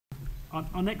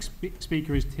Our next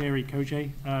speaker is Thierry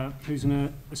Kogej, who's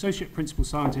an Associate Principal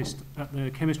Scientist at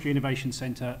the Chemistry Innovation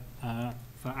Centre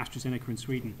for AstraZeneca in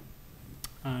Sweden.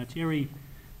 Thierry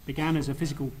began as a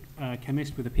physical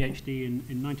chemist with a PhD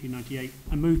in 1998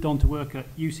 and moved on to work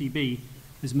at UCB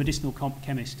as a medicinal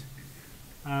chemist.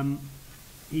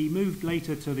 He moved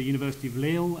later to the University of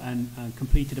Lille and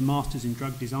completed a master's in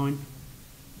drug design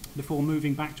before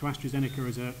moving back to AstraZeneca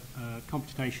as a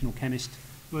computational chemist,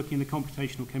 working in the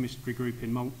computational chemistry group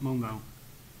in Molnval.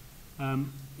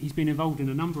 He's been involved in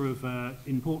a number of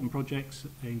important projects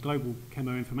in global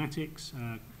chemoinformatics,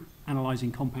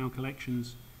 analysing compound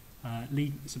collections,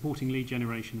 supporting lead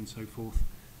generation and so forth.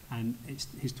 And it's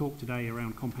his talk today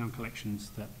around compound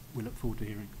collections that we look forward to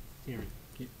hearing. Thierry.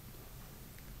 Okay.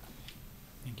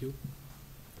 Thank you.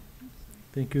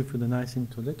 Thank you for the nice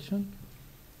introduction.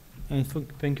 And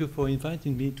thank you for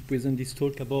inviting me to present this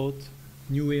talk about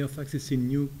new way of accessing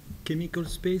new chemical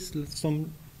space.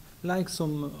 Like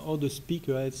some other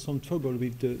speaker, I had some trouble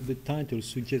with the title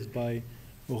suggested by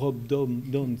Rob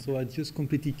Dunn, so I just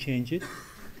completely changed it.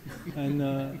 And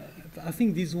I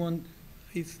think this one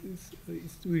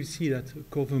we'll see that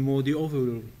cover more the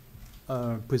overall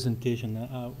presentation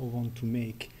I want to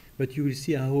make. But you will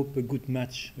see, I hope, a good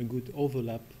match, a good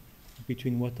overlap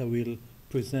between what I will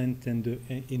present and the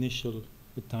initial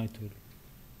title.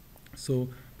 So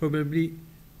probably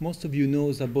most of you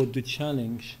knows about the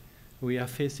challenge we are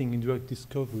facing in drug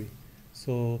discovery.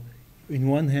 So in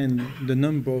one hand, the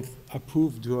number of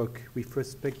approved drugs with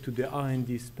respect to the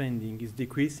R&D spending is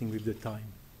decreasing with the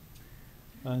time.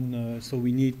 And so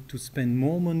we need to spend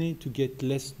more money to get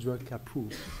less drug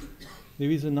approved. There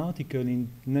is an article in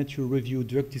Nature Review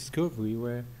Drug Discovery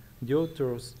where the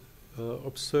authors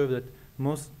observe that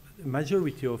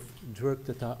majority of drugs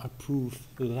that are approved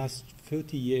for the last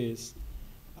 30 years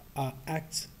are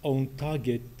acts on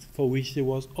target for which there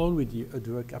was already a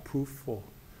drug approved for.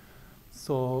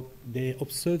 So they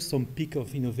observe some peak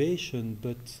of innovation,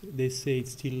 but they say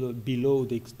it's still below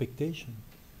the expectation.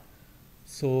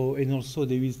 So, and also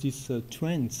there is this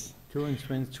current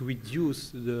trend to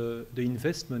reduce the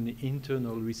investment in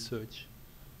internal research,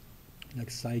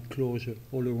 like site closure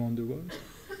all around the world.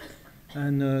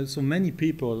 And so many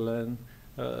people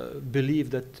believe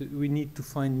that we need to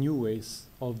find new ways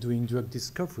of doing drug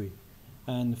discovery.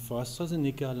 And for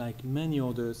AstraZeneca, like many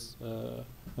others,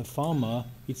 pharma,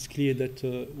 it's clear that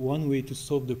one way to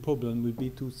solve the problem would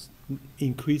be to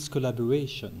increase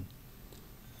collaboration.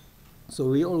 So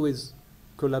we always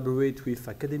collaborate with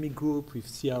academic group, with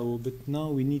CRO, but now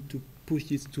we need to push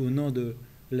this to another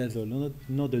level,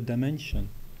 another dimension.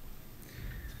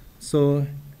 So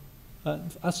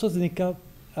AstraZeneca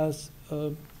has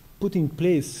put in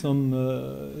place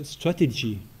some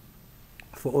strategy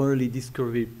for early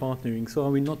discovery partnering. So I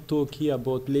will not talk here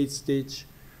about late stage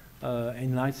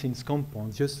and licensed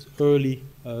compounds, just early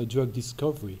drug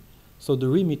discovery. So the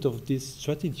remit of this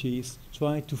strategy is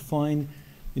try to find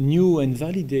a new and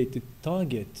validated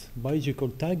target, biological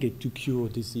target to cure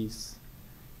disease.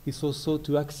 It's also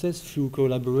to access through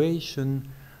collaboration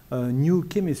new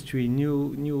chemistry,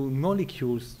 new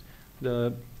molecules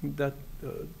that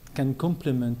can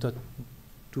complement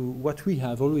to what we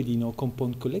have already in our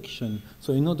compound collection.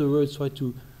 So in other words, try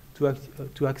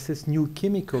to access new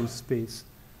chemical space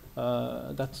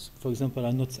that, for example,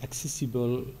 are not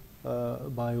accessible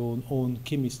by our own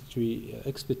chemistry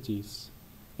expertise.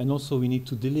 And also we need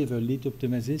to deliver lead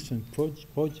optimization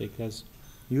project as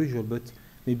usual, but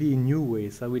maybe in new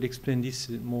ways. I will explain this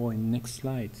more in the next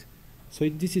slide. So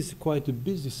this is quite a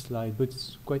busy slide, but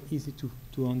it's quite easy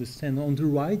to understand. On the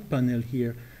right panel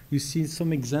here, you see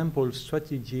some example of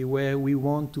strategy where we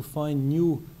want to find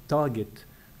new target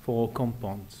for our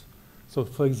compounds. So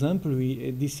for example,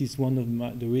 this is one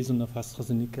of the reasons of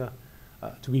AstraZeneca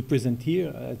to be present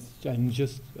here. I'm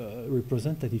just a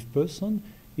representative person,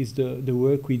 is the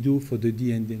work we do for the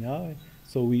DNDNI.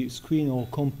 So we screen our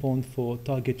compound for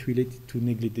target related to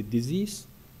neglected disease.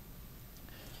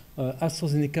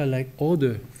 AstraZeneca, like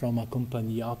other pharma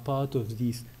company, are part of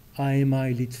this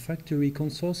IMI Lead Factory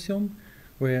Consortium,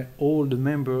 where all the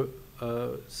members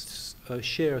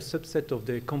share a subset of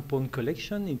their compound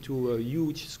collection into a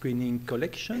huge screening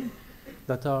collection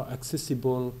that are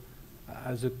accessible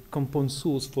as a compound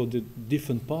source for the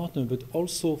different partners, but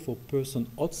also for person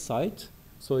outside.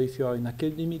 So if you are an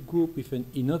academic group with an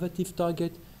innovative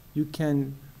target, you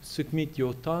can submit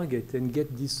your target and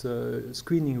get these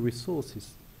screening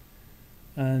resources.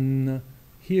 And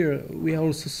here we have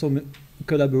also some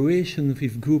collaboration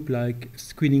with groups like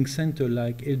screening center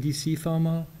like LDC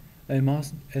Pharma,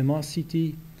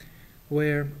 MRCT,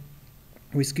 where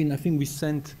we screen, I think we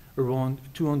sent around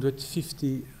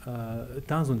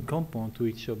 250,000 compounds to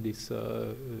each of these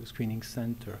screening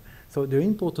center. So the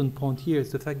important point here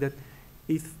is the fact that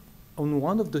if on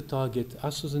one of the targets,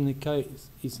 AstraZeneca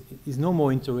is no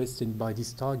more interested by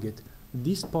this target,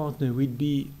 this partner will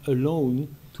be alone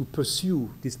to pursue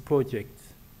this project,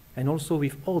 and also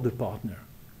with other partners.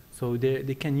 So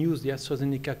they can use the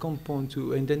AstraZeneca compound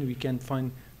to, and then we can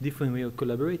find different ways of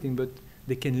collaborating, but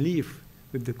they can live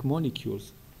with the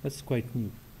molecules. That's quite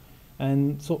new.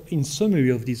 And so in summary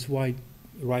of this right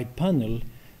panel,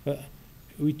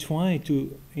 we try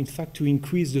to, in fact, to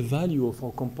increase the value of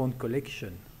our compound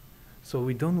collection. So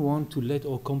we don't want to let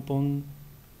our compound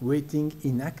waiting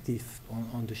inactive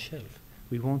on the shelf.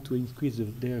 We want to increase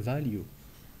their value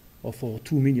of our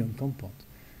 2 million compounds.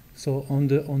 So on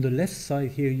the left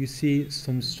side here, you see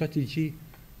some strategy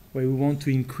where we want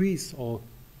to increase our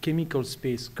chemical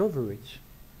space coverage.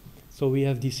 So we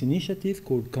have this initiative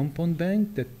called Compound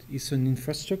Bank that is an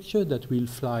infrastructure that will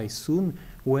fly soon,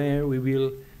 where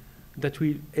that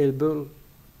will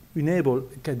enable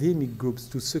academic groups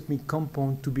to submit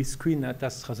compounds to be screened at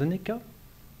AstraZeneca.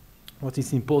 What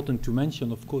is important to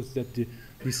mention, of course, that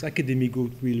this academic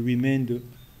group will remain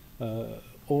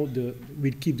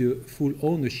will keep the full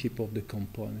ownership of the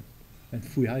compound and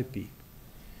full IP.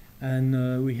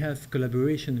 And we have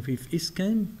collaboration with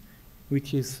ISCAM,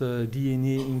 which is a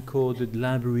DNA encoded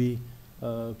library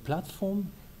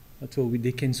platform. So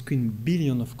they can screen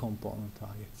billions of compound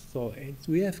targets. So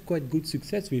we have quite good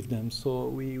success with them. So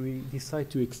we decide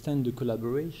to extend the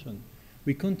collaboration.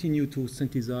 We continue to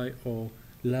synthesize our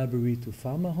library to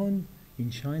Pharmahon in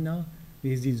China.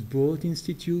 There's this broad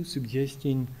institute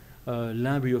suggesting a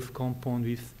library of compound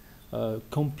with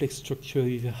complex structure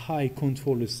with a high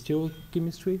control of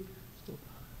stereochemistry.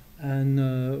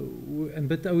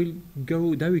 But I will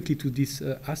go directly to this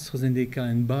AstraZeneca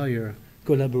and Bayer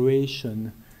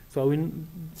collaboration. So I will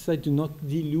decide to not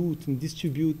dilute and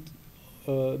distribute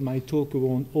my talk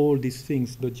around all these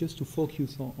things, but just to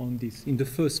focus on this in the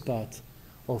first part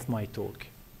of my talk.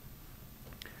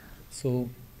 So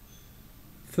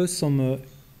first some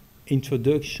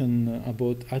introduction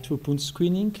about atropine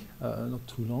screening, not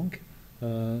too long.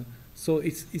 So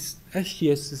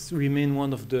HTS has remained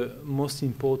one of the most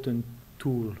important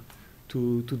tools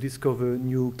to discover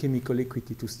new chemical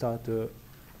equity to start a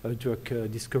drug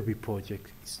discovery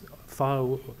project. It's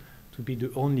far to be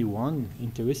the only one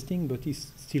interesting, but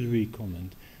it's still very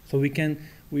common. So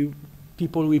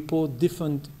people report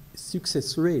different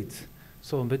success rates.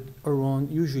 So, but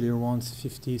usually around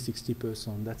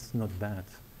 50–60%. That's not bad.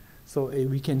 So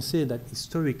we can say that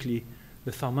historically,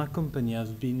 the pharma company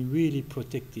has been really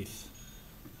protective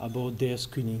about their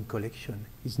screening collection.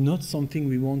 It's not something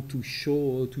we want to show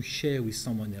or to share with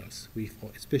someone else,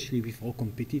 especially with our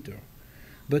competitor.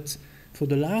 But for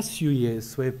the last few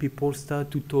years, where people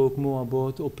start to talk more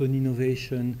about open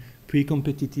innovation,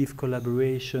 pre-competitive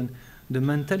collaboration, the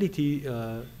mentality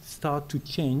start to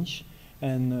change,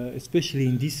 and especially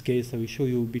in this case, I will show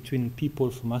you between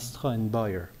people from Astra and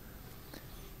Bayer.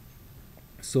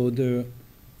 So the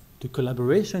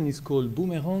collaboration is called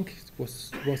Boomerang. It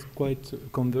was quite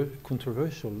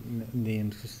controversial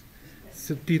name.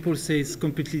 So people say it's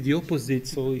completely the opposite.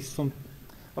 So it's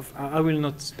I will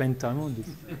not spend time on this.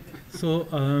 So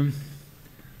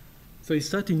it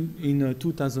started in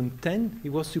 2010.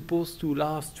 It was supposed to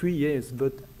last 3 years,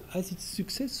 but as its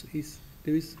success it's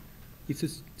a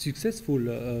successful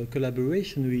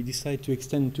collaboration. We decided to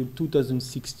extend to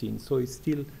 2016. So it's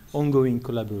still ongoing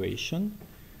collaboration.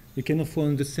 You can also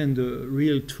understand the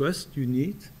real trust you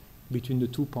need between the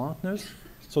two partners.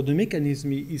 So the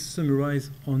mechanism is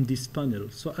summarized on this panel.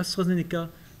 So AstraZeneca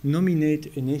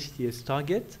nominate an HTS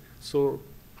target, so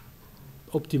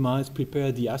optimize,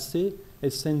 prepare the assay,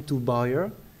 and send to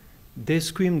Bayer. They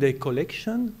screen their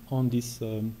collection on this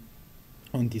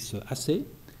assay,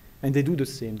 and they do the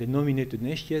same. They nominate an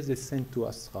HTS, they send to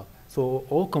Astra. So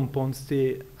all compounds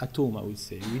stay at home, I would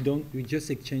say. We just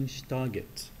exchange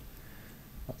targets.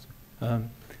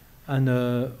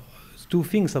 Two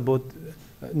things about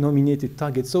nominated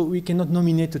targets. So we cannot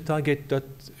nominate a target that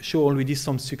show already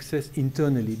some success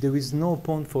internally. There is no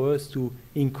point for us to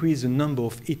increase the number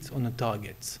of hits on a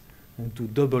target and to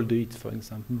double the hit, for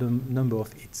example, the number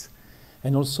of hits.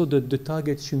 And also the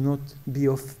target should not be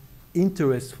of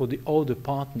interest for the other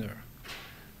partner,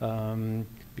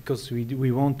 because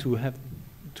we want to have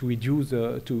to reduce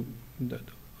to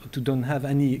don't have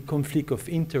any conflict of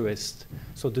interest.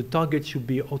 So the target should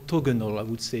be orthogonal, I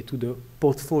would say, to the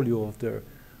portfolio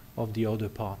of the other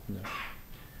partner.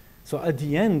 So at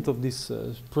the end of this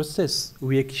process,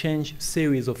 we exchange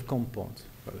series of compounds,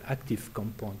 active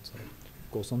compounds,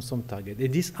 of course, on some target.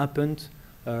 And this happened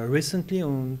recently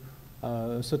on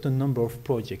a certain number of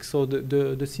projects. So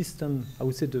the system, I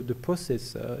would say the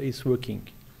process is working.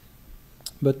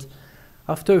 But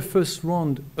after a first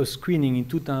round of screening in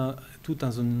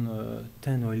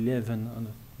 2010 or 11,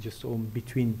 just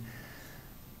between,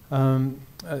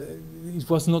 it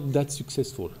was not that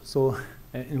successful. So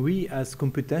and we, as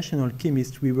computational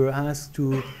chemists, we were asked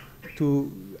to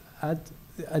add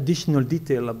additional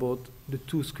detail about the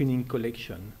two screening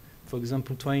collection. For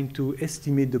example, trying to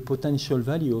estimate the potential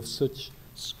value of such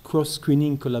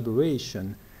cross-screening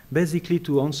collaboration, basically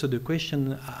to answer the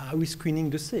question, are we screening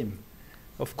the same?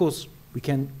 Of course, we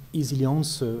can easily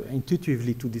answer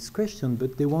intuitively to this question,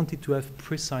 but they wanted to have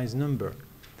precise number.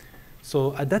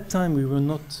 So at that time, we were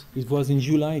not, it was in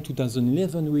July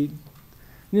 2011, we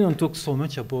didn't talk so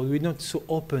much about, we're not so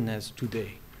open as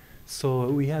today. So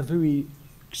we have very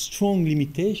strong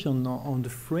limitation on the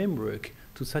framework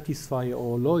to satisfy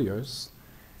our lawyers,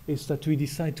 is that we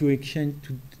decide to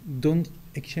don't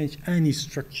exchange any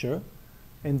structure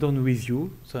and don't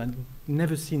review. So I've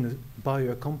never seen a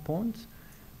Bayer compound.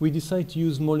 We decide to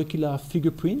use molecular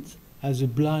fingerprint as a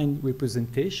blind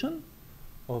representation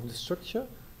of the structure.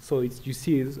 So it's, you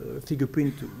see a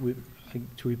fingerprint,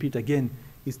 to repeat again,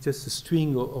 it's just a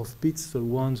string of bits, so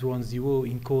 1s, 1, 0,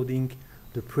 encoding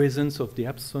the presence of the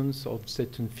absence of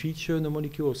certain feature in the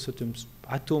molecule or certain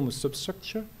atom or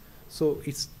substructure. So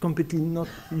it's completely not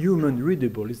human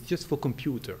readable, it's just for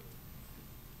computer.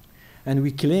 And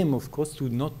we claim, of course, to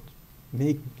not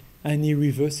make any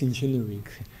reverse engineering,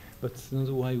 but that's not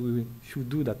why we should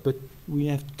do that. But we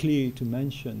have clearly to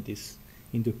mention this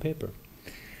in the paper.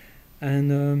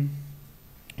 And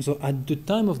so at the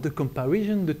time of the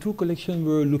comparison, the two collections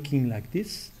were looking like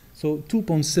this. So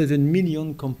 2.7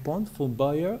 million compounds for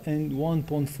Bayer and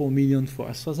 1.4 million for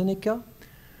AstraZeneca.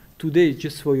 Today,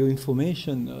 just for your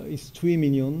information, it's 3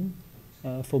 million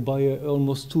for Bayer,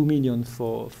 almost 2 million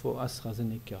for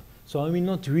AstraZeneca. So I will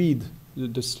not read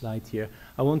the slide here.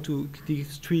 I want to give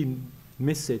three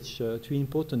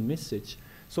important messages.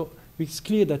 So it's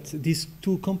clear that these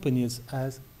two companies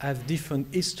have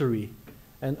different history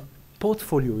and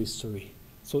portfolio history.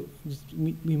 So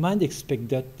we might expect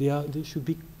that there should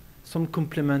be some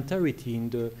complementarity in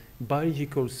the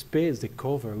biological space they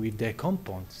cover with their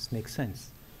compounds. This makes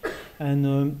sense.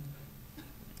 And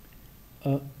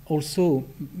also,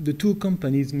 the two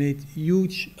companies made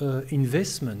huge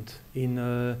investment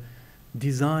in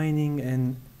designing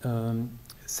and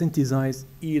synthesize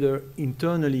either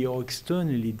internally or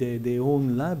externally their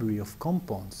own library of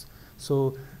compounds.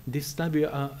 So these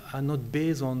libraries are not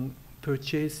based on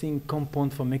purchasing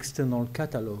compounds from external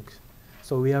catalogs.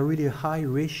 So we have really a high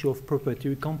ratio of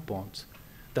proprietary compounds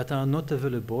that are not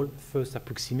available, first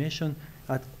approximation,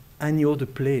 at any other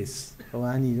place or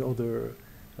any other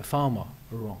pharma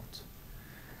around.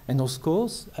 And of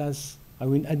course, as I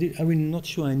will not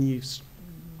show any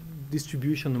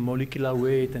distribution of molecular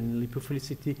weight and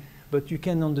lipophilicity, but you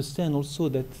can understand also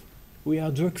that we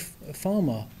are drug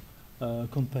pharma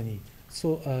company.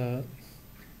 So,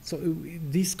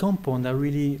 these compounds are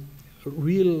really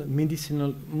real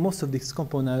medicinal. Most of these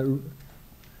compounds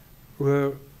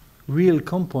were real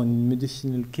compound in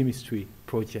medicinal chemistry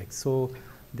projects. So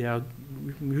they are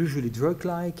usually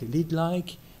drug-like,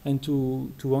 lead-like, and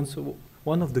to answer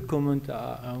one of the comments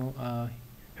I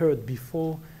heard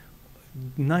before,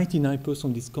 99%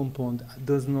 of this compound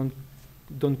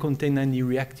don't contain any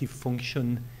reactive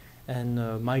function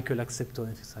and Michael acceptor,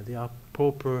 etc. They are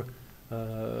proper.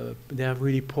 They are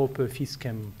really proper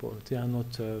physical, but they are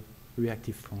not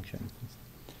reactive functions.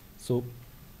 So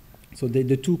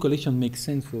the two collections make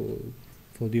sense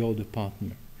for the other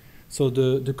partner. So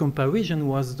the comparison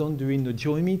was done during the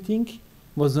joint meeting,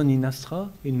 was done in Astra,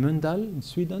 in Mölndal, in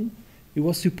Sweden. It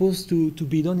was supposed to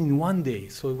be done in 1 day.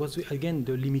 So it was, again,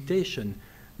 the limitation.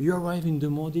 You arrive in the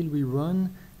module, we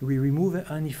run, we remove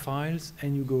any files,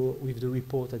 and you go with the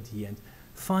report at the end.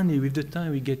 Finally, with the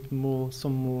time, we get it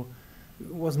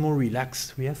was more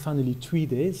relaxed. We have finally 3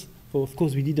 days. So of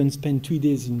course, we didn't spend 3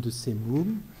 days in the same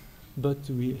room, but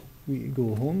we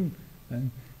go home.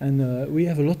 And we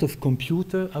have a lot of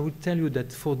computer. I would tell you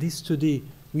that for this study,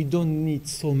 we don't need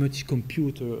so much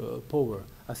computer power.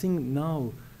 I think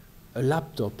now a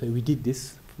laptop, and we did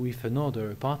this with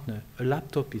another partner, a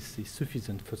laptop is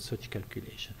sufficient for such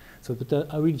calculation. So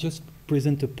but I will just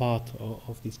present a part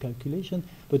of this calculation.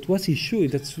 But what is sure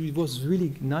is that it was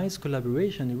really nice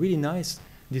collaboration, a really nice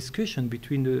discussion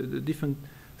between the different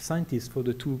scientists for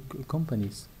the two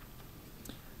companies.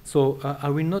 So I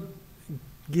will not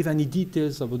give any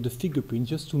details about the fingerprint,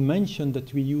 just to mention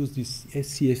that we use this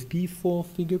SCFP4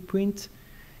 fingerprint.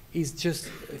 is just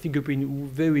a fingerprint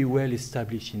very well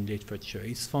established in literature.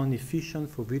 It's found efficient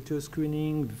for virtual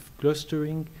screening,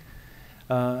 clustering,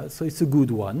 so it's a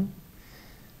good one.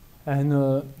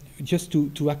 And just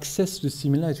to access the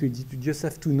similarity, we just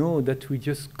have to know that we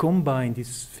just combine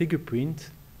this fingerprint,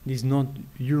 this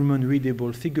non-human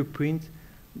readable fingerprint,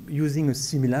 using a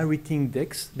similarity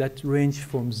index that range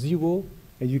from 0,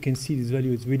 and you can see this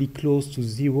value is really close to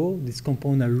 0. These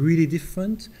compounds are really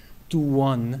different, to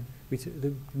 1, which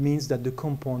means that the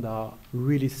compounds are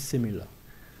really similar.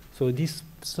 So this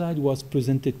slide was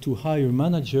presented to hire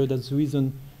manager. That's the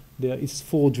reason there is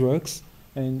 4 drugs,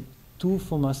 and 2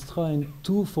 from Astra and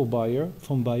 2 from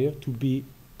Bayer to be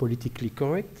politically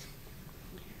correct.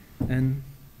 And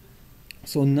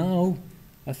so now,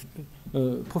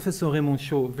 Professor Raymond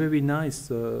showed a very nice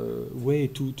way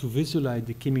to visualize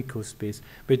the chemical space,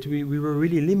 but we were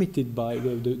really limited by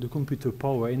the computer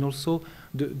power, and also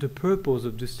the purpose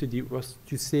of the study was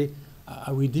to say,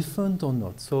 are we different or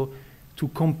not? So to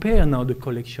compare now the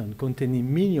collection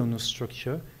containing millions of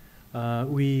structure,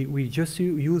 we just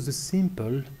use a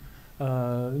simple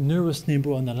nearest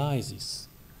neighbor analysis,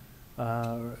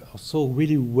 also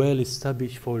really well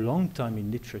established for a long time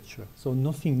in literature. So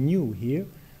nothing new here,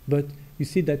 but you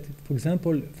see that, for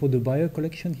example, for the Bayer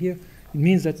collection here, it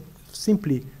means that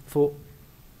simply for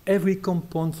every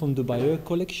compound from the Bayer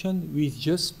collection, we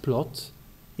just plot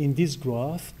in this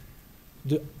graph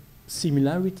the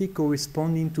similarity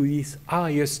corresponding to this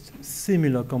highest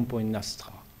similar compound in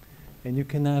Astra. And you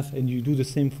can have, and you do the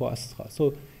same for Astra.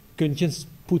 So you can just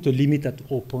put a limit at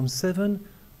 0.7,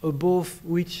 above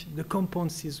which the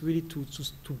compound is really to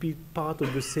be part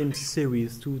of the same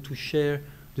series, to share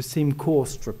the same core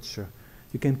structure.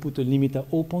 You can put a limit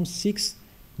at 0.6,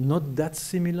 not that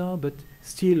similar, but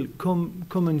still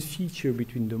common feature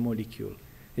between the molecule.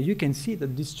 And you can see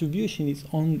that distribution is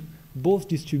on, both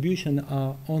distributions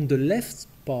are on the left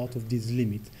part of this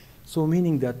limit. So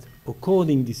meaning that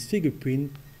according to this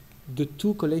fingerprint, the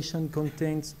 2 collections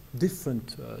contains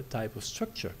different type of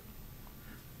structure.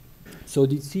 So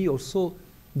you see also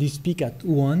this peak at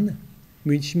 1,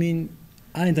 which means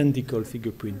identical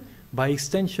fingerprint. By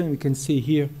extension, we can see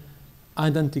here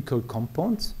identical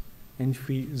compounds. And if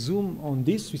we zoom on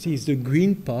this, we see it's the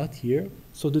green part here.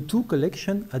 So the 2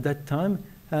 collections at that time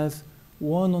have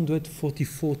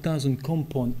 144,000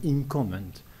 compounds in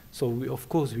common. So we, of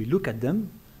course, we look at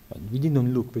them. We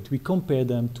didn't look, but we compare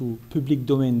them to public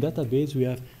domain database. We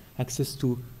have access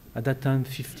to, at that time,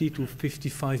 50 to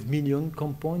 55 million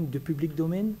compounds in the public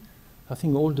domain. I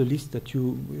think all the lists that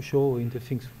you show in the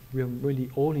things, we are really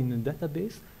all in the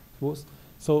database.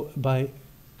 So by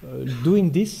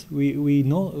doing this, we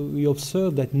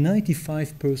observe that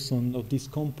 95% of this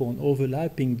compound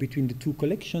overlapping between the 2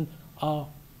 collections are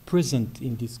present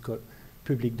in this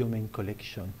public domain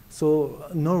collection. So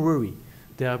no worry.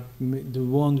 They are the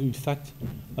one, in fact,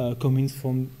 coming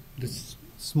from the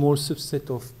small subset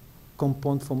of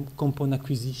compound from compound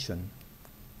acquisition.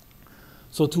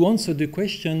 So to answer the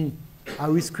question,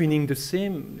 are we screening the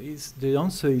same? The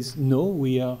answer is no.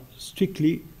 We are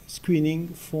strictly screening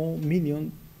 4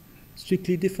 million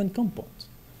strictly different compounds.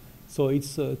 So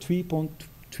it's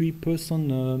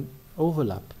 3.3%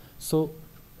 overlap. So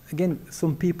again,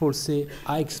 some people say,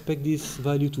 I expect this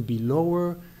value to be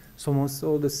lower. Some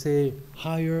others say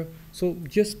higher. So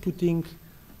just putting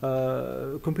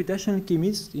computational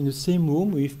chemists in the same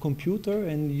room with computer,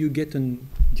 and you get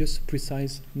just a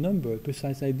precise number, a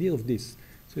precise idea of this.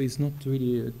 So it's not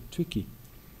really tricky.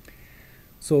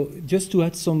 So just to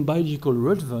add some biological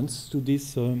relevance to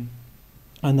this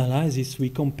analysis, we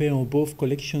compare both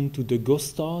collections to the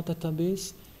GOSTAR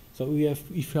database. So we have,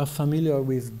 if you are familiar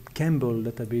with Campbell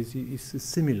database, it's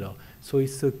similar. So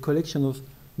it's a collection of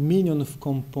millions of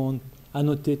compounds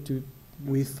annotated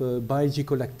with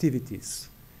biological activities.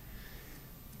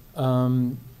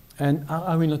 And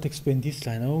I will not explain this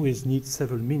slide. I always need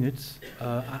several minutes.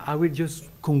 I will just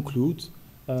conclude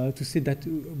to say that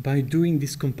by doing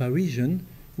this comparison,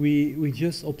 we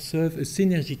just observe a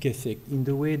synergic effect in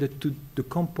the way that the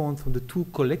compounds from the 2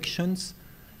 collections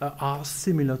are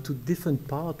similar to different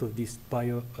parts of this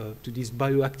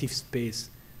bioactive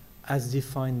space as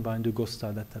defined by the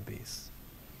GOSTAR database.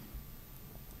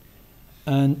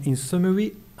 And in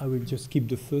summary, I will just keep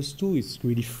the first 2. It's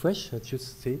really fresh. I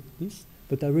just said this,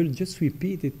 but I will just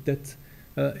repeat it that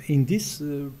in this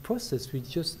process, we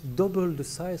just double the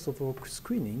size of our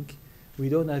screening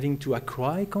without having to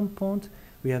acquire compound.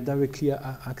 We have directly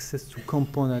access to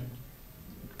compound at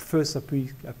first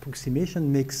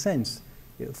approximation makes sense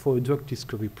for a drug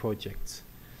discovery project.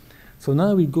 So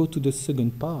now we go to the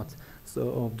second part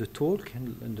of the talk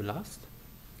and the last.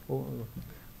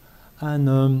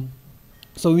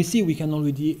 So we see we can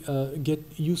already get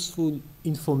useful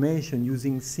information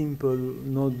using simple,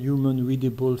 not human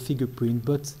readable fingerprint,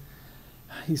 but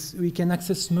we can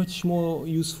access much more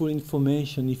useful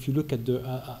information if you look at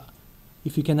the,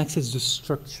 if you can access the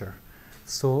structure.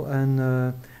 So,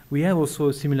 and we have also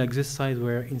a similar exercise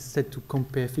where instead to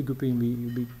compare fingerprint,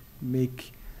 we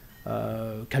make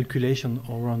calculation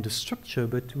around the structure,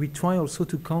 but we try also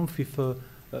to come with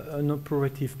an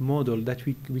operative model that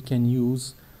we can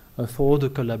use for the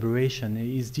collaboration.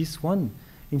 Is this one?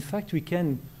 In fact, we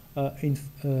can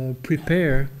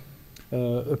prepare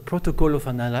a protocol of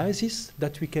analysis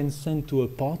that we can send to a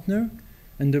partner,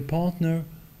 and the partner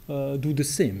do the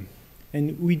same.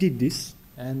 And we did this,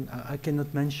 and I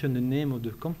cannot mention the name of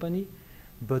the company,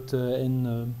 but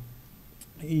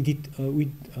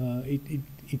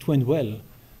it went well.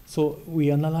 So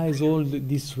we analyze all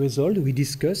this result, we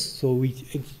discuss, so we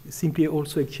simply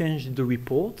also exchange the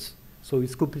reports, so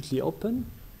it's completely open.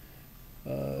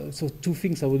 So two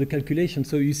things about the calculation.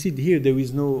 So you see here there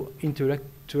is no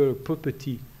intellectual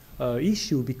property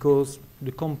issue because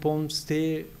the compounds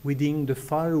stay within the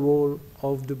firewall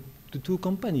of the two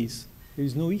companies. There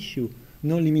is no issue,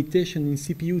 no limitation in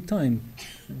CPU time.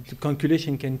 The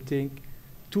calculation can take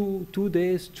two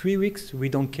days, 3 weeks, we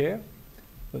don't care.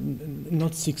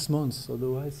 Not 6 months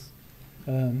otherwise.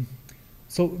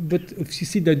 But you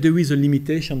see that there is a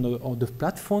limitation of the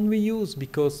platform we use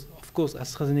because, of course,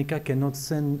 AstraZeneca cannot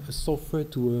send a software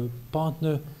to a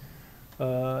partner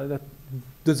that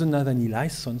doesn't have any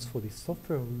license for this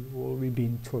software, or we'll be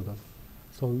in trouble.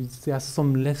 So there's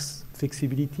some less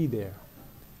flexibility there.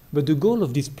 But the goal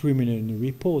of this preliminary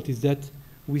report is that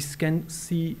we can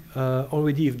see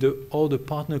already if all the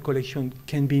partner collection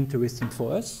can be interesting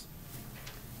for us.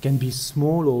 Can be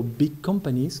small or big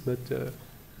companies, but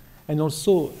and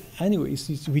also,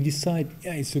 anyways, we decide,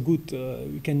 yeah, it's a good,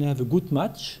 we can have a good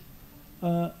match.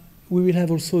 We will have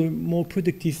also a more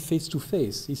productive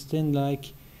face-to-face. It's then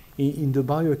like in the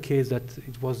Bayer case that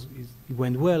it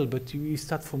went well, but we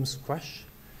start from scratch.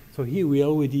 So here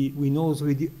we know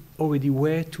already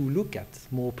where to look at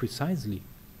more precisely.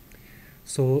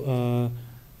 So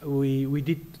we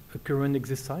did a current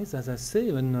exercise, as I say,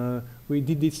 and we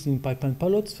did this in pipeline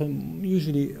pilots.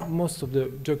 Usually, most of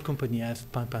the drug companies have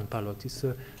pipeline pilot. It's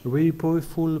a really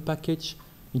powerful package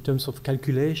in terms of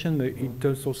calculation, but in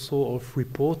terms also of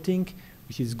reporting,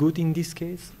 which is good in this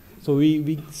case. So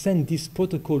we send this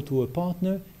protocol to a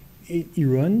partner. It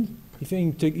runs. I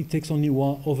think it takes only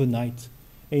one overnight.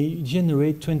 It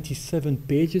generates 27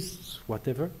 pages,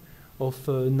 whatever, of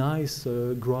a nice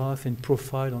graph and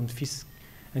profile on FISC.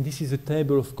 And this is a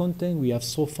table of content we have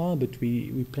so far, but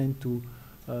we plan to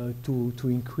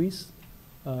increase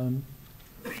the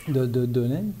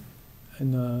length.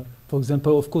 And for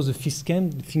example, of course, the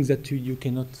FISCAM, the things that you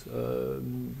cannot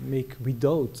make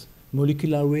without.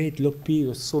 Molecular weight, log P,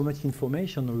 there's so much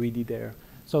information already there.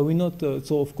 So we not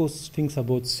so of course things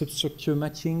about substructure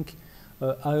matching,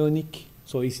 ionic.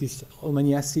 So is this how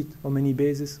many acids, how many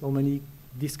bases, how many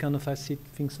this kind of acid,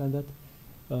 things like that.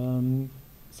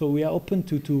 So we are open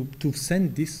to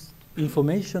send this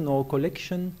information or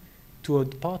collection to a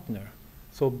partner.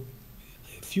 So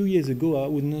a few years ago, I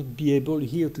would not be able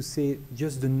here to say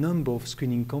just the number of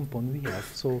screening compounds we have.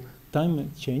 So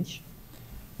time change.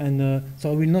 And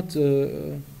so I will not,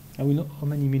 how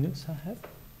many minutes I have?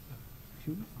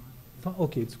 Few?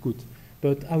 Okay, it's good.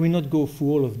 But I will not go through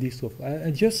all of this.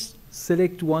 I just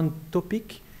select one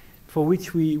topic for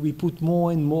which we put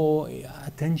more and more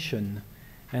attention.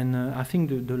 And I think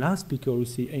the last speaker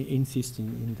also insists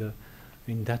in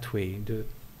that way.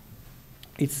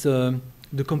 It's the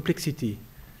complexity.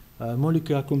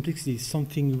 Molecular complexity is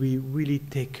something we really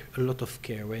take a lot of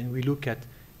care when we look at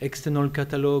external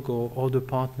catalog or other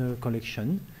partner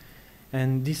collection.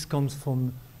 And this comes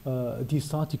from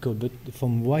this article, but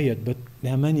from Wired, but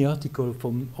there are many articles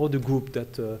from other groups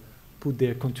that put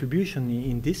their contribution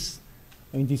in this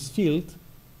field,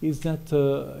 is that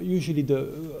usually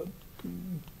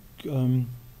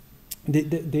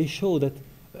they show that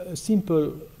a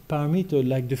simple parameter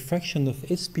like the fraction of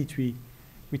sp3,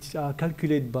 which are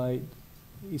calculated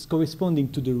is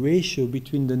corresponding to the ratio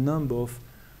between the number of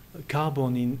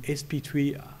carbon in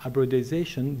sp3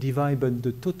 hybridization divided by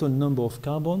the total number of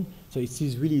carbon. So it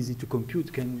is really easy to compute.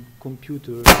 You can compute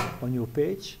on your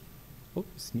page. Oh,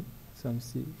 it's me.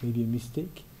 Maybe a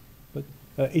mistake. But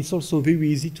it's also very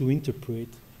easy to interpret.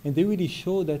 And they really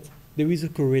show that there is a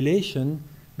correlation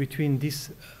between this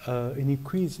an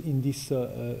increase in this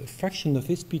fraction of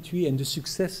sp3 and the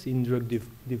success in drug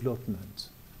development.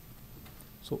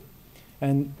 So,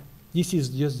 and this is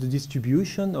just the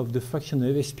distribution of the fraction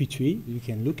of sp3. You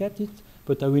can look at it.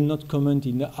 but I will not comment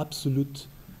in the absolute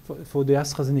for the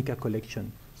AstraZeneca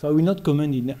collection. So I will not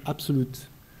comment in the absolute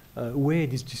way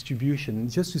this distribution.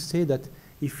 Just to say that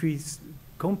if we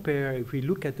compare, if we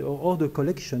look at other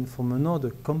collection from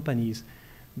another companies,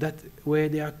 that where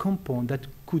there are compounds that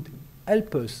could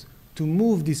help us to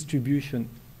move distribution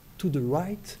to the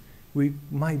right, we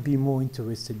might be more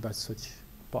interested by such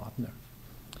partner.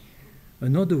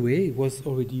 Another way was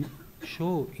already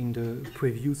shown in the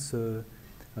previous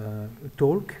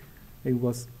talk. It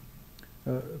was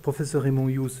Professor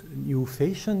Raymond Yu's new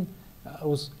fashion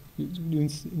was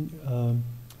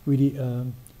really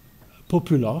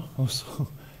popular also.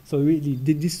 So really,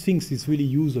 these things is really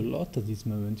used a lot at this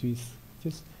moment.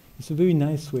 It's a very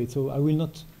nice way. So I will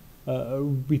not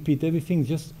repeat everything.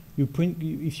 Just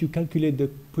if you calculate the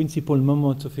principal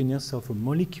moment of inertia of a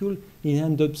molecule, it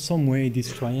ends up somewhere in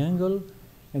this triangle,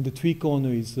 and the three corner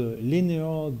is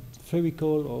linear,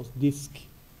 spherical, or disc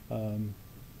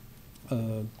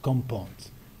compound.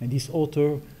 And this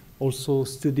author also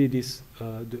studied this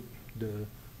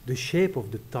the shape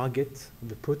of the target,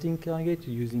 the protein target,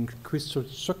 using crystal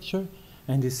structure,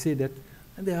 and they say that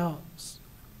there are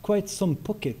quite some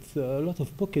pockets, a lot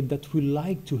of pockets that will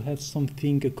like to have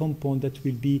something, a compound that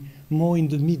will be more in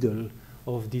the middle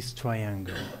of this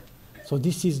triangle. So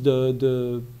this is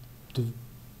the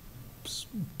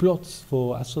plots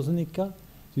for AstraZeneca.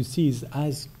 You see, is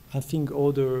as I think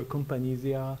other companies,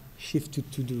 they are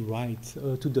shifted to the right,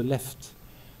 to the left.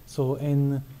 So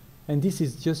and this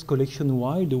is just collection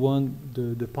Y,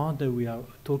 the partner we are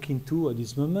talking to at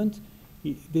this moment.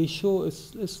 They show a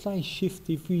slight shift.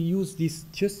 If we use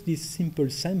just this simple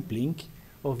sampling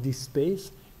of this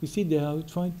space, you see they are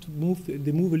trying to move.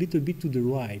 They move a little bit to the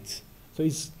right. So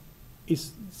it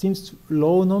seems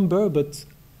low number, but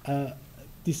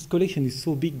this collection is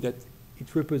so big that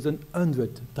it represents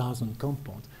 100,000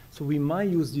 compounds. So we might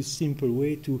use this simple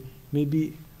way to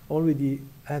maybe already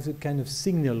have a kind of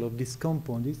signal of this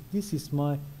compound.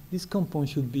 This compound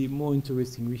should be more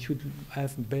interesting. We should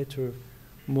have better,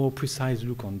 more precise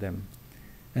look on them.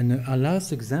 And our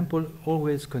last example,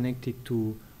 always connected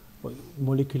to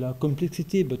molecular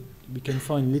complexity, but we can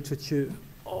find literature,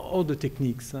 all the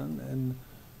techniques. And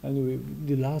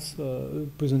the last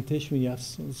presentation, we have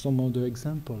some other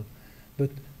example.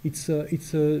 But it's a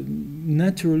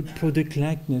natural product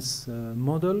likeness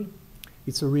model.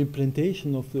 It's a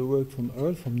reimplantation of the work from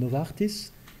Earl, from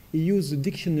Novartis. He used a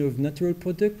dictionary of natural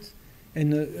products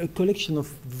and a collection of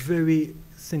very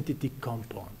synthetic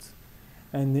compounds.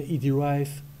 And he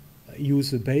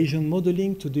used a Bayesian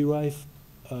modeling to derive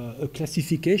a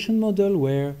classification model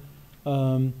where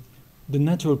the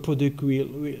natural product will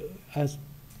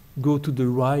go to the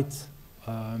right,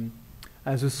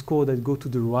 as a score that go to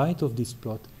the right of this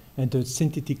plot, and the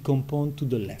synthetic compound to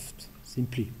the left,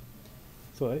 simply.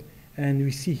 So, and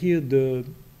we see here the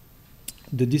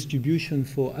distribution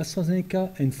for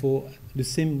AstraZeneca and for the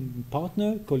same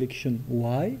partner, collection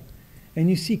Y. And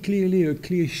you see clearly a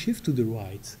clear shift to the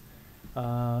right.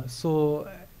 So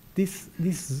this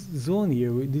zone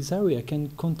here, this area can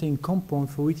contain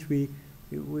compounds for which we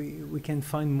can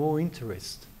find more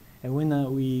interest. And when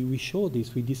we show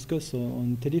this, we discuss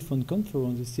on telephone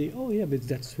conference, we say, oh yeah, but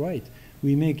that's right.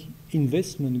 We make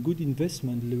investment, good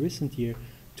investment in the recent year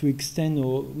to extend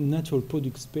our natural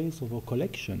product space of our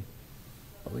collection.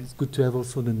 Oh, it's good to have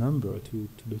also the number to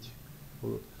bet.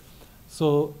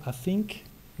 So I think,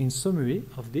 in summary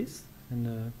of this,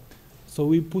 and so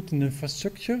we put an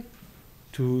infrastructure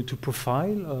to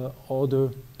profile other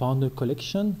partner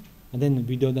collection, and then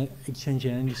we don't exchange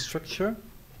any structure.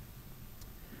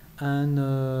 And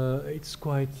it's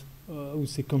quite, I would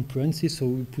say, comprehensive, so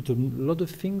we put a lot of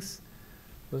things.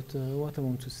 But what I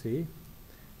want to say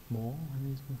more,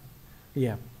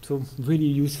 yeah, so really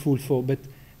useful for, but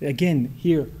again,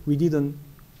 here we didn't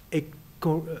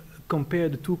compare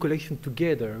the two collections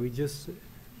together. We just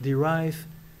derive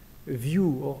a view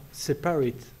or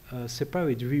separate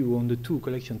view on the two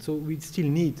collections. So we still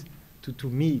need to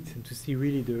meet and to see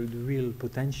really the real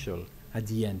potential at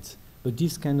the end. But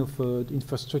this kind of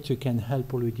infrastructure can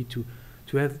help already to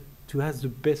ask the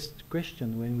best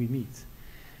question when we meet.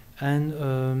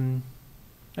 And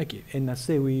okay, and I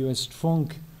say we have a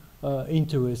strong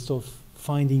interest of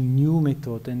finding new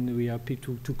method, and we are happy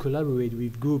to collaborate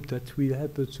with groups that will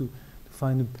help us to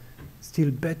find a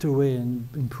still better way and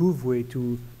improved way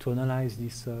to analyze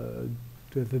this,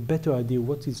 to have a better idea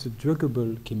what is the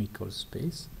druggable chemical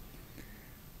space.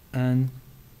 And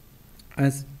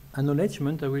as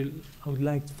acknowledgement, I would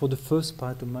like for the first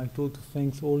part of my talk to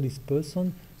thank all these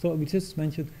persons. So we just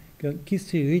mentioned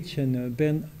Thierry and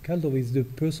Bernd Kaldor is the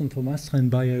person from Astra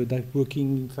and Bayer that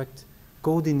working in fact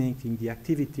coordinating the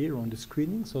activity around the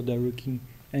screening, so they're working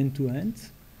end to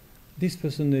end. This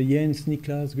person, Jens,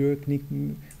 Niklas, Görk,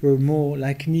 were more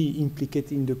like me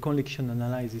implicated in the collection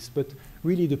analysis, but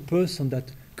really the person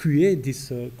that create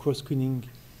this cross-screening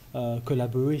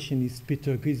collaboration is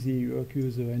Peter Grizzi,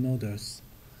 Urquhart, and others.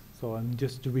 So I'm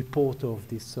just the reporter of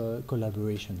this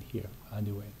collaboration here,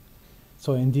 anyway.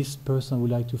 So, and this person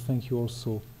would like to thank you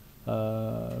also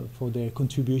for their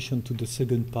contribution to the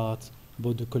second part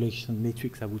about the collection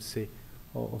matrix, I would say,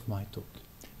 of my talk.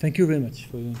 Thank you very much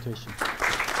for your invitation.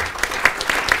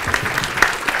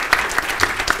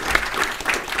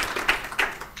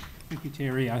 Thank you,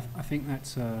 Thierry. I think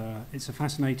that's it's a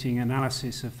fascinating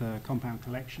analysis of the compound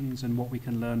collections and what we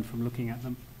can learn from looking at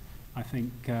them. I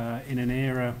think in an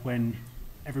era when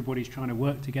everybody's trying to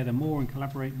work together more and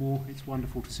collaborate more, it's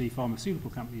wonderful to see pharmaceutical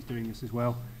companies doing this as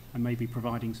well, and maybe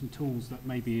providing some tools that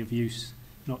may be of use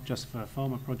not just for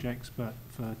pharma projects but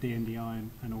for DNDi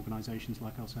and organisations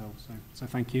like ourselves. So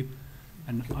thank you,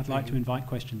 and I'd like to invite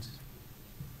questions.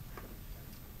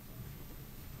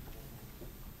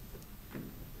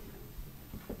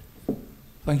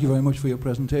 Thank you very much for your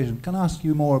presentation. Can I ask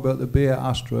you more about the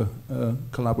Bayer-Astra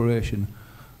collaboration?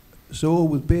 So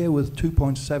with Bayer with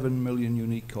 2.7 million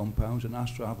unique compounds and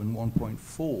Astra having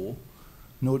 1.4,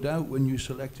 no doubt when you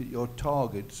selected your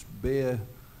targets, Bayer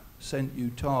sent you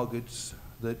targets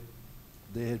that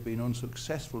they had been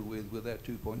unsuccessful with their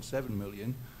 2.7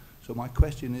 million. So my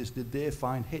question is, did they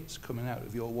find hits coming out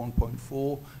of your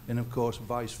 1.4, and of course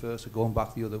vice versa, going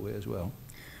back the other way as well?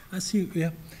 I see,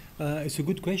 yeah. It's a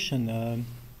good question.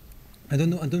 I don't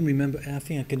know. I don't remember. I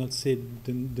think I cannot say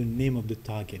the name of the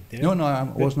target there. No, I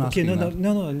wasn't asking that.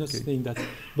 No, I'm not saying that.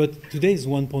 But today is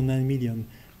 1.9 million.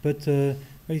 But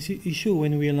issue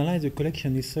when we analyze the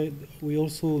collection is we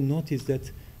also notice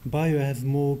that Bayer have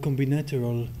more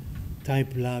combinatorial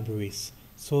type libraries.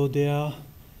 So there are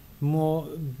more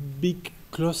big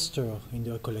cluster in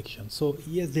their collection. So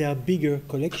yes, they are bigger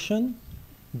collection,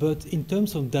 but in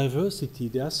terms of diversity,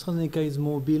 the AstraZeneca is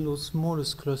more below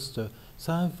smallest cluster.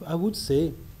 So I would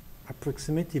say,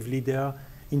 approximatively, they are,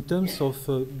 in terms of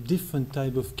different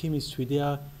type of chemistry, they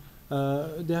are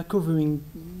covering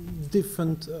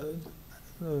different,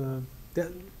 the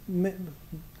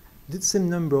same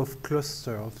number of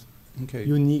cluster of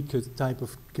unique type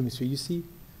of chemistry. You see,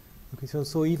 okay.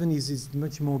 So even is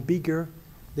much more bigger.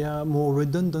 There are more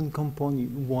redundant compound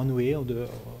in one way of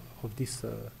this.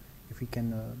 If we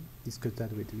can discuss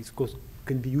that way, this of course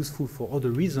can be useful for other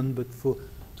reasons, but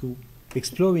to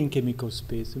exploring chemical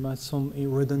space, there are some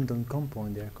redundant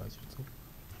compound there. So,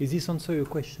 is this answer your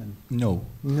question? No.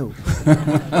 No.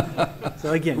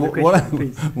 So again, the question,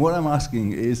 please. What I'm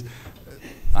asking is,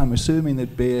 I'm assuming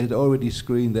that Bayer had already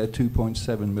screened their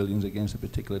 2.7 millions against a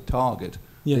particular target.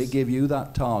 Yes. They gave you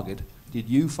that target. Did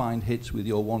you find hits with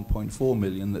your 1.4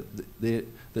 million that they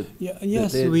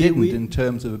didn't in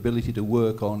terms of ability to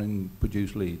work on and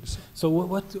produce leads?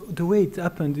 So the way it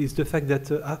happened is the fact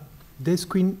that they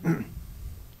screen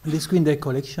their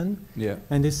collection,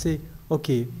 and they say,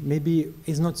 okay, maybe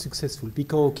it's not successful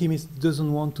because chemist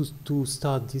doesn't want to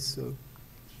start this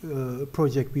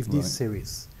project with this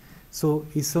series. So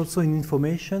it's also an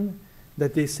information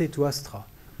that they say to Astra,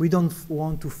 we don't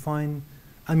want to find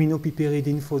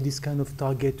aminopiperidine for this kind of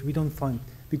target. We don't find,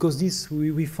 because this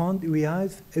we found, we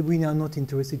have, and we are not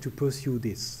interested to pursue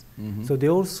this. Mm-hmm. So they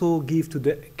also give to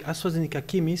the AstraZeneca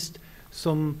chemist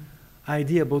some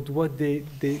idea about what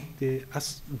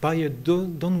as Bayer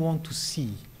don't want to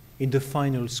see in the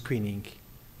final screening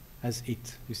as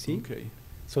it, you see? Okay.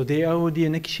 So they are already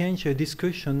an exchange, a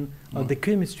discussion at the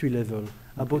chemistry level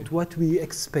about what we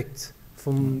expect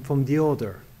from the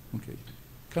order. Okay.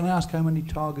 Can I ask how many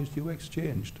targets you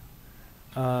exchanged?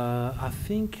 I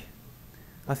think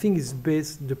it's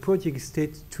based. The project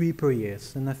states 3 per year,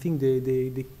 and I think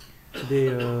they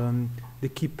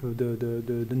keep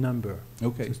the number.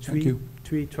 Okay. So thank you.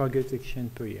 3 targets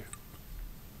exchange per year.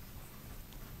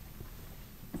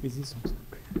 Is this something?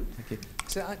 Okay.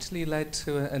 Has it actually led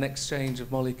to an exchange of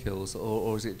molecules,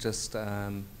 or is it just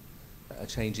a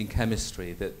change in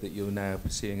chemistry that you're now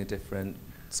pursuing a different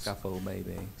scaffold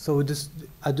maybe? So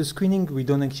at the screening we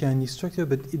don't exchange any structure,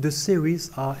 but the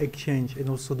series are exchanged, and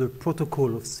also the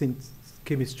protocol of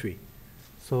chemistry.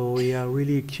 So we are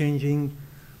really exchanging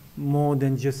more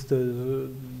than just the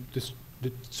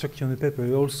structure on the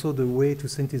paper, also the way to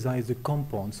synthesize the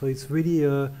compound. So it's really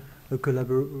a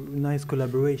nice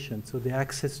collaboration. So the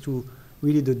access to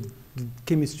really the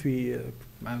chemistry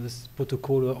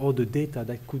protocol or the data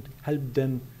that could help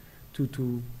them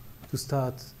to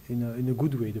start in a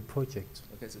good way the project.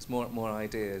 Okay, so it's more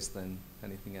ideas than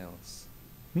anything else.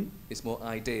 It's more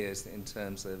ideas in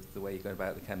terms of the way you go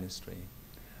about the chemistry.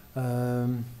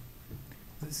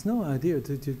 There's no idea.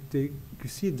 You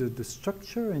see the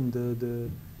structure and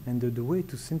the way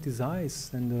to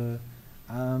synthesize, and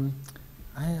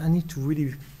I need to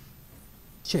really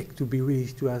check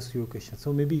to ask you a question.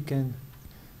 So maybe you can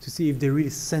to see if they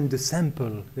really send the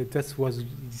sample. This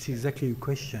is exactly your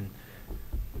question.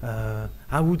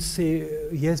 I would say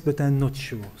yes, but I'm not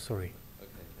sure. Sorry.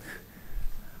 Okay.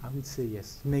 I would say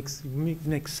yes. Makes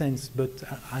sense, but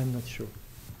I'm not sure.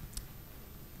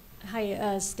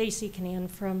 Hi, Stacy Canan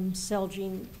from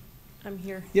Celgene. I'm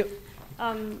here. Yep.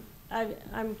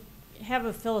 I have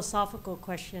a philosophical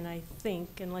question, I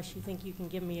think, unless you think you can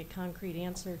give me a concrete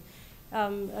answer.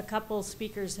 A couple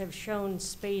speakers have shown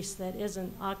space that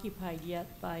isn't occupied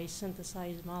yet by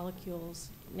synthesized molecules,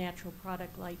 natural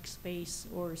product-like space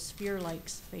or sphere-like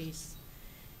space.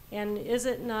 And is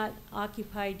it not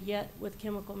occupied yet with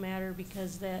chemical matter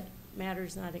because that matter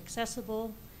is not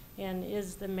accessible? And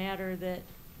is the matter that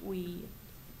we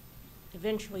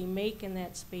eventually make in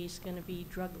that space going to be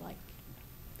drug-like?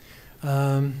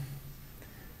 I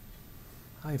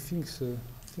think so.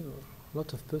 I think a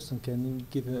lot of persons can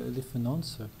give a different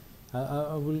answer.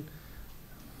 I will.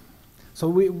 So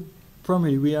we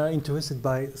are interested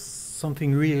by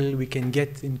something real we can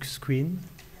get in screen.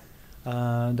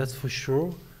 That's for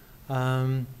sure.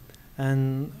 And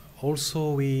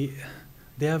also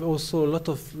there are also a lot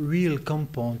of real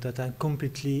compounds that are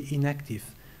completely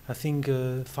inactive. I think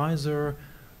Pfizer,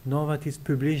 Novartis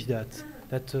published that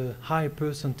a high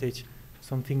percentage,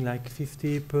 something like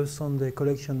 50% of the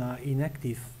collection are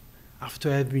inactive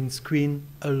after having been screened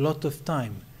a lot of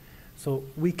time. So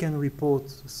we can report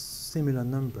similar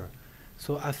number.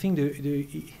 So I think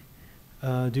the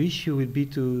issue will be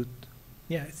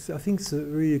I think it's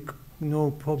really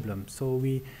no problem. So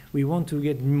we want to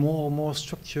get more and more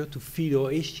structure to feed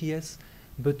our HTS,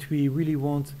 but we really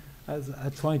want, as I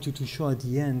tried to show at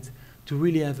the end, to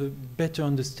really have a better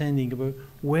understanding about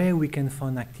where we can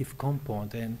find active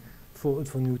compound and for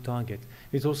new target.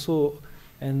 It's also,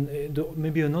 and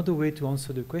maybe another way to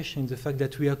answer the question is the fact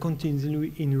that we are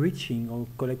continually enriching our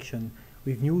collection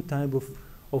with new type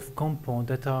of compound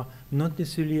that are not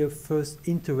necessarily a first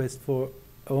interest for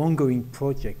an ongoing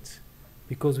project,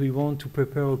 because we want to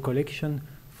prepare our collection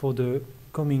for the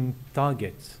coming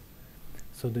targets,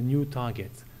 so the new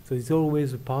targets. So it's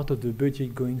always a part of the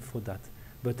budget going for that.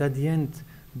 But at the end,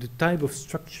 the type of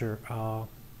structure are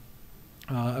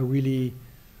really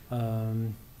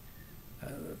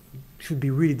should be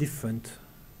really different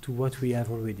to what we have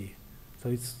already. So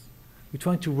we're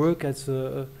trying to work as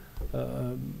to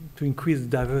increase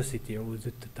diversity over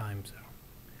the times.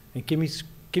 And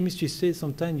chemistry says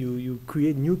sometimes you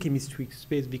create new chemistry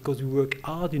space because you work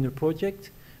hard in a project,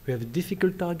 we have a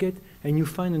difficult target, and you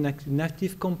find an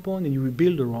active compound and you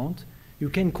build around. You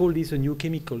can call this a new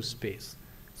chemical space.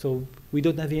 So we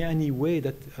don't have any way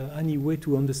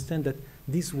to understand that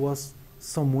this was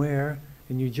somewhere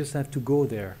and you just have to go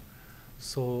there.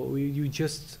 So you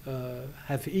just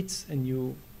have hits and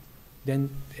you then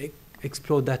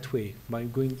explore that way by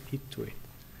going hit to it.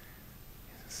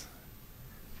 Yes.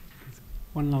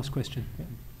 One last question.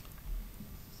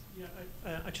 Yeah,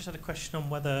 I just had a question on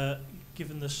whether,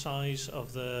 given the size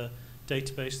of the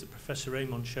database that Professor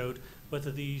Raymond showed,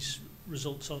 whether these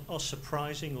results are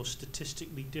surprising or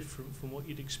statistically different from what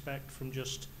you'd expect from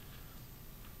just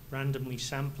randomly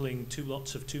sampling 2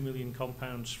 lots of 2 million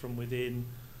compounds from within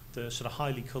the sort of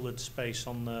highly coloured space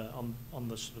on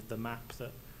the sort of the map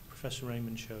that Professor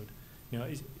Raymond showed. You know,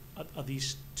 are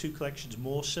these two collections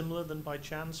more similar than by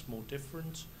chance, more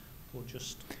different, or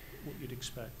just what you'd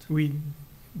expect? We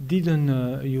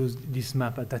didn't use this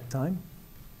map at that time,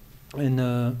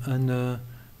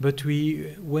 but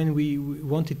when we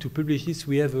wanted to publish this,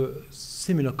 we have a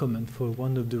similar comment for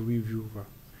one of the reviewers,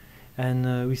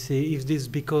 and we say if this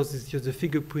because it's just a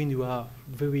fingerprint, you are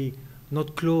very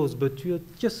not close, but you are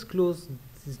just close.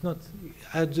 It's not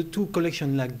the two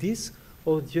collections like this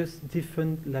or just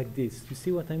different like this. You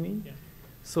see what I mean? Yeah.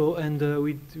 So and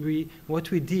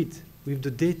what we did with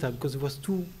the data, because it was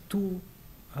too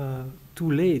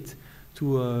late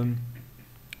to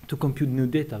compute new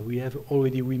data. We have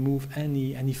already removed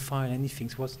any file, anything.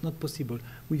 So it was not possible.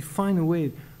 We find a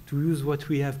way to use what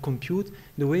we have compute.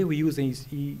 The way we use it,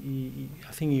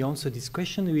 I think he answered this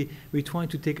question. We try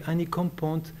to take any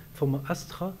compound from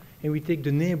Astra, and we take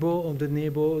the neighbor of the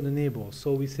neighbor of the neighbor.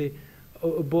 So we say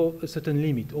above a certain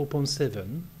limit,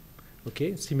 0.7,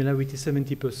 okay, similarity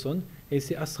 70%, and we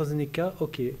say AstraZeneca,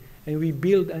 okay, and we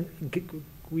build and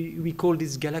we call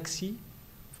this galaxy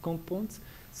of compounds.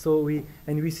 So we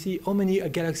see how many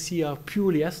galaxy are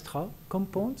purely Astra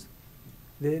compounds,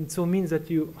 Then so means that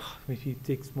you, if it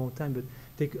takes more time, but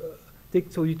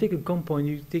so you take a compound,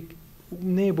 you take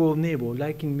neighbor,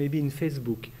 like maybe in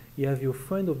Facebook, you have your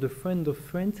friend of the friend of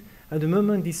friend. At the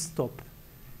moment this stop,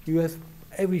 you have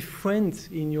every friend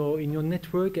in your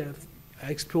network.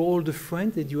 Explore all the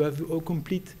friends, and you have a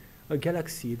complete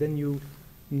galaxy. Then you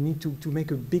need to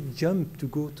make a big jump to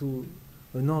go to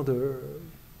another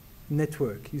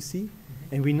network. You see,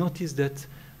 and we noticed that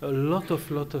a lot of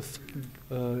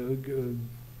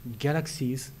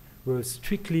galaxies were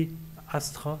strictly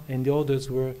Astra, and the others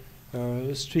were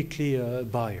strictly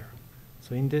Bayer.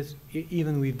 So in this,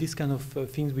 even with this kind of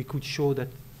things, we could show that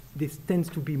this tends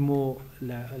to be more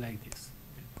like this.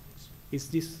 Is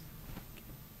this?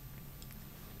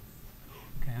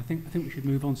 Okay, I think we should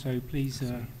move on. So please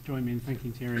join me in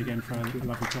thanking Thierry again for a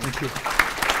lovely talk. Thank you.